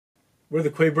We're the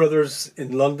Quay brothers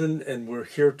in London, and we're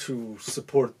here to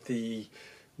support the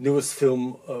newest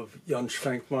film of Jan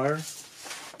Schwankmeyer.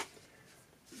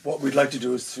 What we'd like to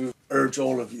do is to urge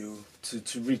all of you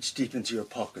to reach deep into your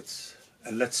pockets,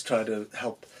 and let's try to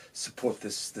help support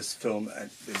this film. And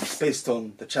it's based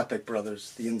on the Čapek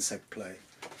brothers, the insect play.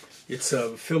 It's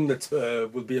a film that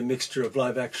will be a mixture of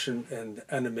live action and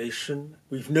animation.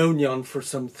 We've known Jan for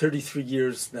some 33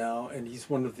 years now, and he's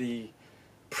one of the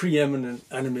preeminent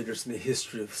animators in the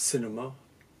history of cinema,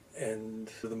 and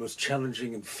the most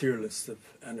challenging and fearless of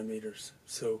animators.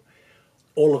 So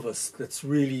all of us, let's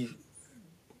really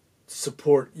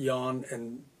support Jan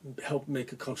and help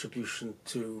make a contribution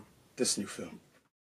to this new film.